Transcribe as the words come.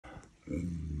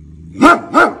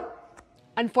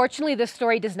Unfortunately, this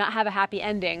story does not have a happy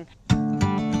ending.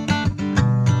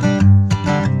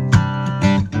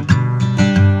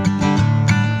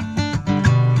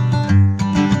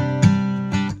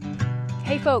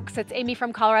 Hey folks, it's Amy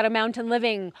from Colorado Mountain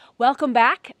Living. Welcome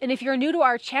back. And if you're new to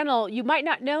our channel, you might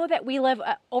not know that we live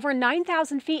over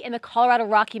 9,000 feet in the Colorado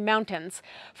Rocky Mountains.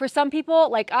 For some people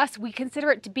like us, we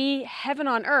consider it to be heaven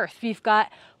on earth. We've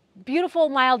got beautiful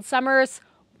mild summers,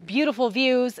 beautiful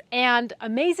views, and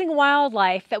amazing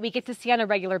wildlife that we get to see on a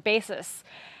regular basis.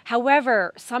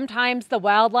 However, sometimes the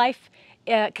wildlife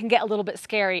can get a little bit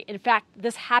scary. In fact,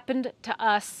 this happened to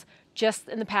us just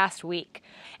in the past week.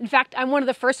 In fact, I'm one of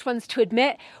the first ones to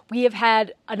admit we have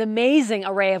had an amazing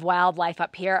array of wildlife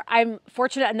up here. I'm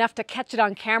fortunate enough to catch it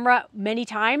on camera many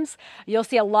times. You'll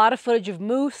see a lot of footage of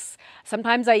moose.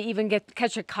 Sometimes I even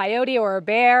catch a coyote or a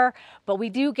bear, but we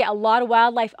do get a lot of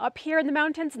wildlife up here in the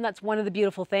mountains, and that's one of the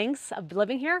beautiful things of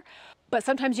living here. But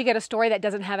sometimes you get a story that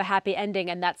doesn't have a happy ending,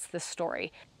 and that's this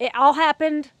story. It all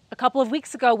happened a couple of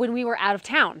weeks ago when we were out of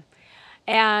town.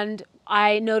 And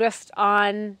I noticed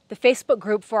on the Facebook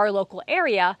group for our local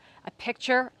area a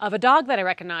picture of a dog that I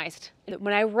recognized.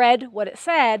 When I read what it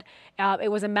said,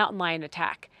 it was a mountain lion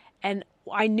attack. And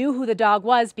I knew who the dog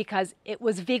was because it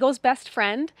was Vigo's best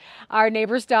friend, our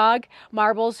neighbor's dog,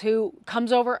 Marbles, who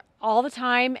comes over all the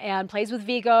time and plays with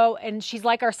Vigo. And she's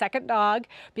like our second dog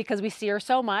because we see her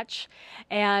so much.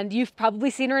 And you've probably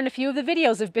seen her in a few of the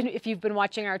videos if you've been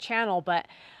watching our channel. But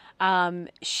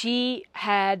she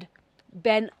had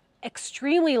been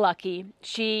extremely lucky.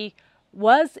 She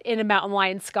was in a mountain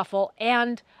lion scuffle,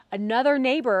 and another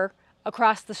neighbor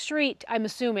across the street, I'm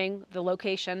assuming the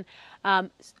location,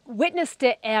 witnessed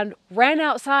it and ran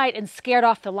outside and scared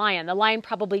off the lion. The lion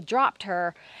probably dropped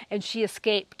her and she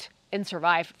escaped and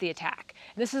survived the attack.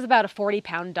 This is about a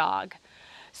 40-pound dog.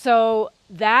 So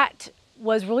that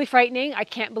was really frightening. I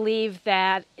can't believe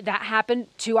that that happened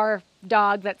to our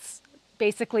dog that's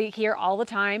basically here all the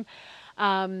time.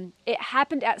 It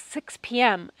happened at 6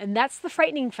 p.m. and that's the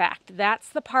frightening fact. That's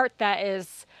the part that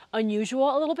is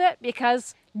unusual a little bit,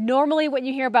 because normally when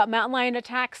you hear about mountain lion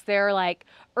attacks, they're like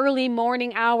early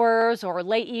morning hours or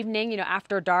late evening,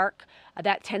 after dark.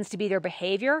 That tends to be their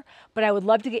behavior. But I would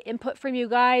love to get input from you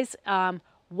guys,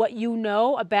 what you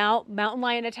know about mountain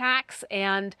lion attacks.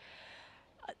 And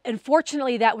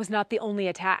unfortunately, that was not the only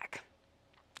attack.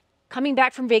 Coming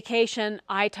back from vacation,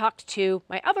 I talked to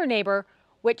my other neighbor,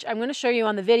 which I'm going to show you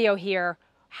on the video here,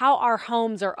 how our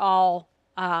homes are all,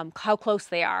 how close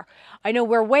they are. I know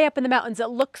we're way up in the mountains. It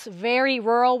looks very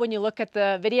rural when you look at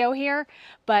the video here,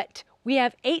 but we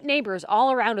have 8 neighbors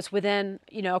all around us within,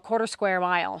 a quarter square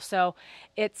mile. So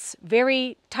it's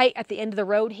very tight at the end of the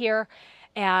road here.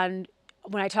 And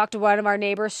when I talked to one of our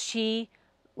neighbors, she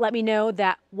let me know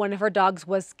that one of her dogs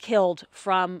was killed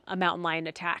from a mountain lion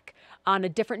attack on a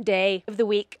different day of the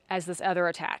week as this other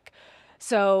attack.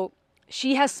 So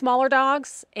she has smaller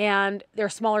dogs, and they're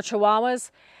smaller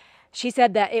Chihuahuas. She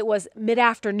said that it was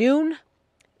mid-afternoon.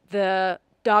 The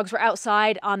dogs were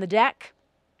outside on the deck.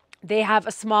 They have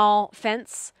a small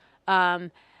fence. The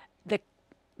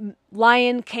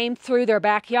lion came through their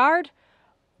backyard,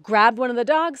 grabbed one of the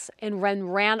dogs, and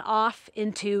ran off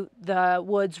into the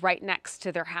woods right next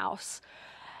to their house.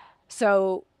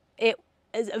 So it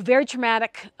is a very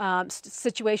traumatic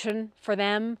situation for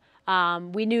them.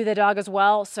 We knew the dog as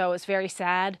well, so it's very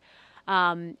sad.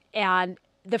 And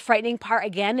the frightening part,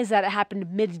 again, is that it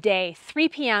happened midday, 3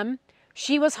 p.m.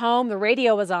 She was home, the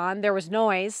radio was on, there was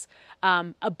noise.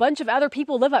 A bunch of other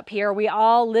people live up here. We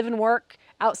all live and work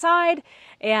outside,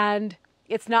 and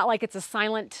it's not like it's a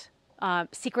silent,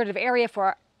 secretive area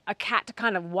for a cat to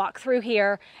kind of walk through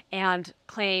here and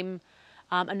claim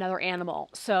another animal.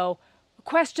 So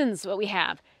questions what we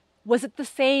have. Was it the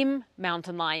same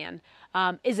mountain lion?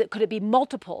 Could it be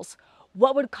multiples?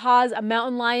 What would cause a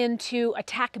mountain lion to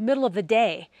attack middle of the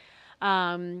day?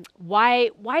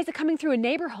 Why is it coming through a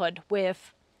neighborhood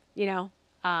with,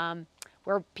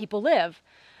 where people live?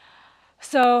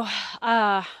 So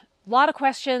a lot of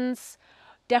questions.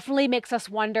 Definitely makes us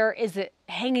wonder, is it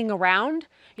hanging around?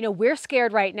 We're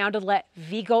scared right now to let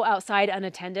Vigo outside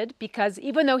unattended, because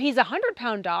even though he's a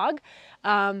 100-pound dog,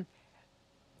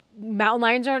 mountain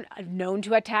lions are known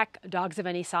to attack dogs of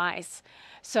any size.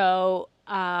 So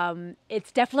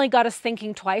it's definitely got us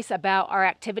thinking twice about our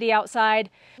activity outside.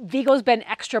 Vigo's been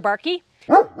extra barky.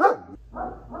 What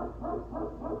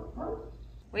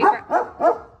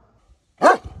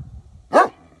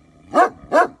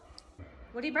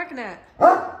are you barking at?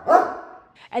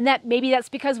 And maybe that's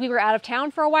because we were out of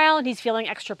town for a while and he's feeling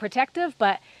extra protective,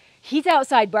 but he's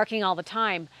outside barking all the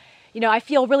time. I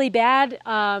feel really bad.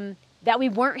 that we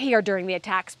weren't here during the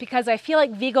attacks, because I feel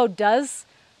like Vigo does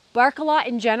bark a lot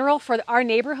in general for our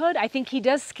neighborhood. I think he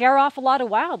does scare off a lot of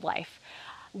wildlife.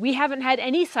 We haven't had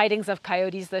any sightings of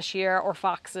coyotes this year or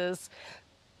foxes.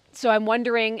 So I'm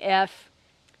wondering if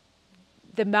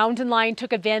the mountain lion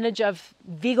took advantage of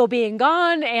Vigo being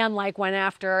gone and like went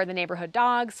after the neighborhood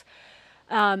dogs.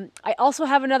 I also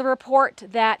have another report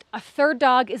that a third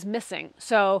dog is missing.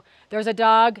 So there's a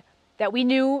dog that we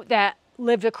knew that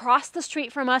lived across the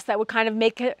street from us that would kind of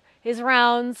make his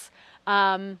rounds.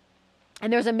 And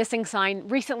there's a missing sign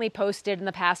recently posted in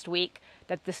the past week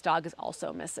that this dog is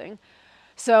also missing.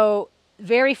 So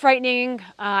very frightening.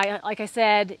 Like I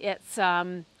said, it's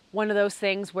one of those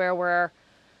things where we're,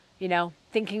 you know,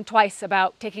 thinking twice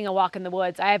about taking a walk in the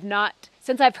woods. I have not,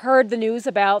 since I've heard the news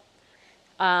about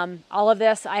all of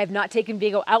this, I have not taken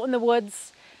Vigo out in the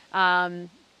woods. And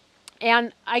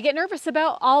I get nervous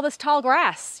about all this tall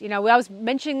grass. You know, I was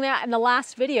mentioning that in the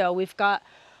last video. We've got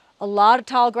a lot of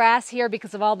tall grass here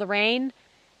because of all the rain.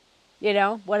 You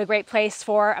know, what a great place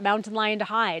for a mountain lion to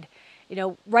hide. You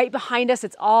know, right behind us,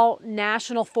 it's all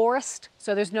national forest.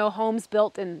 So there's no homes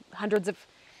built in hundreds of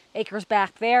acres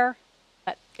back there.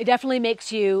 But it definitely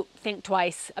makes you think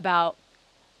twice about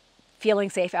feeling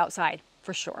safe outside,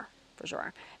 for sure, for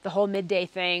sure. The whole midday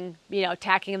thing, you know,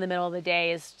 attacking in the middle of the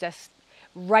day is just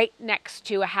right next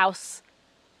to a house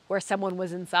where someone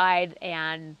was inside,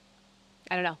 and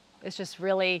I don't know, it's just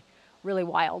really, really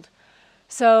wild.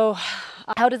 So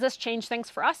how does this change things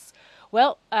for us?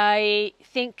 Well, I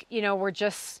think, you know, we're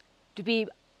just going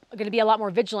to be a lot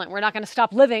more vigilant. We're not going to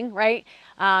stop living, right?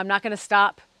 I'm not going to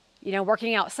stop, you know,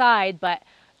 working outside, but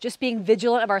just being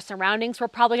vigilant of our surroundings. We're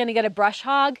probably going to get a brush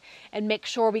hog and make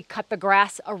sure we cut the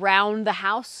grass around the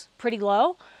house pretty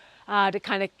low to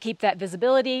kind of keep that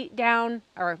visibility down,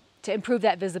 or to improve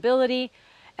that visibility.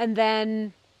 And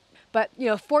then, but, you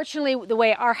know, fortunately, the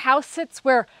way our house sits,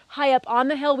 we're high up on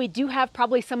the hill. We do have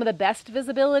probably some of the best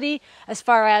visibility as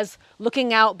far as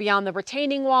looking out beyond the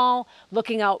retaining wall,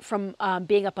 looking out from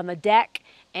being up on the deck,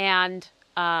 and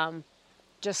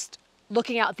just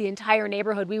looking out the entire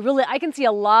neighborhood. I can see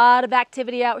a lot of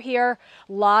activity out here,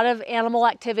 a lot of animal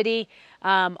activity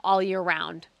all year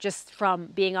round, just from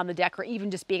being on the deck or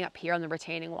even just being up here on the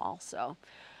retaining wall. So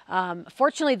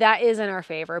fortunately, that is in our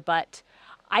favor, but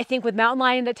I think with mountain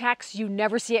lion attacks, you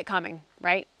never see it coming,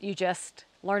 right? You just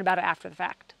learn about it after the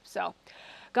fact. So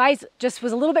guys, just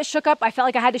was a little bit shook up. I felt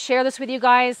like I had to share this with you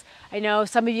guys. I know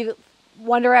some of you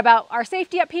wonder about our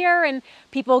safety up here, and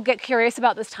people get curious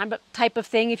about this type of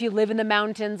thing. If you live in the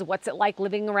mountains, what's it like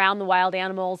living around the wild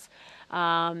animals?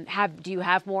 Do you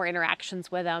have more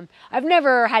interactions with them? I've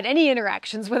never had any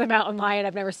interactions with a mountain lion.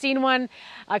 I've never seen one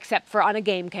except for on a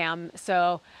game cam.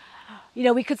 So, you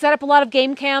know, we could set up a lot of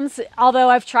game cams, although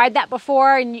I've tried that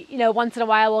before, and, you know, once in a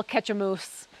while we'll catch a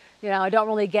moose. You know, I don't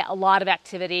really get a lot of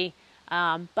activity,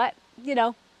 but, you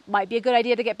know, might be a good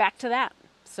idea to get back to that.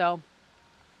 So,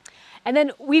 and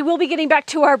then we will be getting back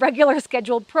to our regular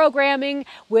scheduled programming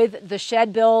with the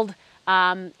shed build.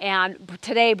 And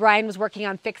today Brian was working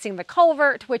on fixing the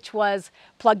culvert, which was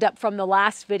plugged up from the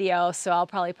last video. So I'll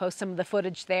probably post some of the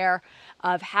footage there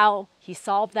of how he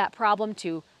solved that problem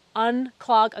to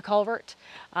unclog a culvert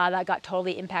that got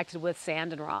totally impacted with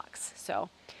sand and rocks. So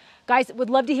guys, would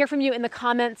love to hear from you in the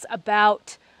comments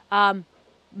about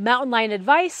mountain lion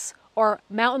advice or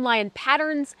mountain lion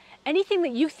patterns, anything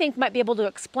that you think might be able to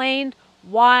explain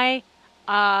why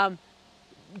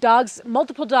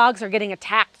multiple dogs are getting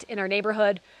attacked in our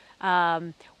neighborhood.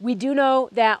 We do know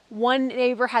that one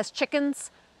neighbor has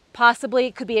chickens,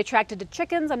 possibly could be attracted to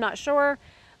chickens, I'm not sure,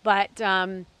 but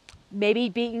maybe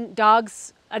being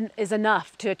dogs is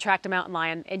enough to attract a mountain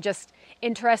lion. And just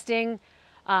interesting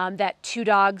that 2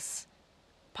 dogs,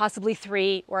 possibly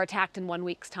 3, were attacked in 1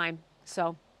 week's time.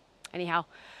 So anyhow,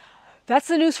 that's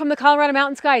the news from the Colorado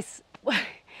mountains, guys.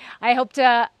 I hope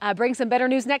to bring some better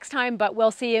news next time, but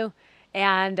we'll see you.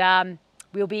 And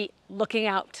we'll be looking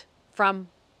out from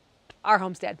our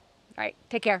homestead. All right,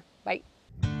 take care. Bye.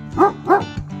 What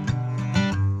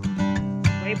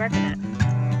are you barking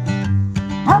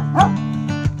at?